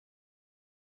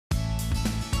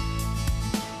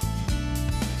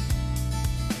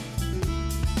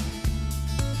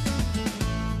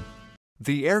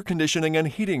The air conditioning and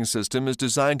heating system is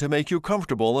designed to make you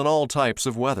comfortable in all types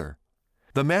of weather.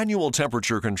 The manual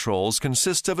temperature controls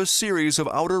consist of a series of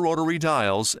outer rotary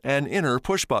dials and inner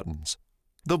push buttons.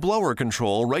 The blower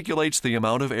control regulates the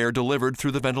amount of air delivered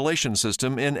through the ventilation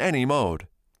system in any mode.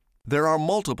 There are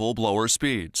multiple blower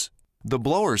speeds. The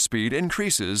blower speed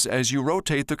increases as you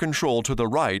rotate the control to the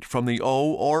right from the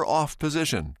O or off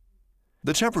position.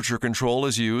 The temperature control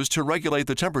is used to regulate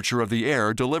the temperature of the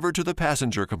air delivered to the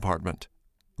passenger compartment.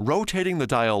 Rotating the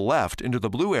dial left into the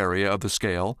blue area of the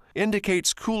scale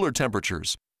indicates cooler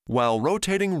temperatures, while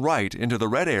rotating right into the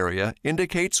red area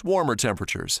indicates warmer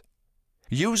temperatures.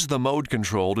 Use the mode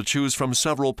control to choose from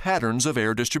several patterns of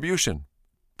air distribution.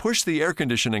 Push the air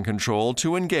conditioning control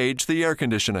to engage the air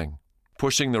conditioning.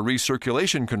 Pushing the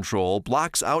recirculation control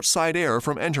blocks outside air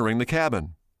from entering the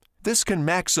cabin. This can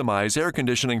maximize air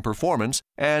conditioning performance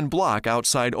and block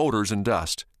outside odors and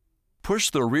dust.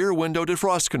 Push the rear window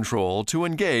defrost control to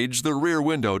engage the rear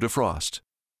window defrost.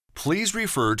 Please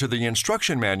refer to the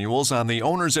instruction manuals on the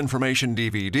Owner's Information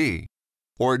DVD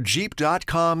or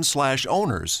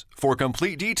jeep.com/owners for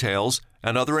complete details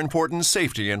and other important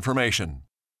safety information.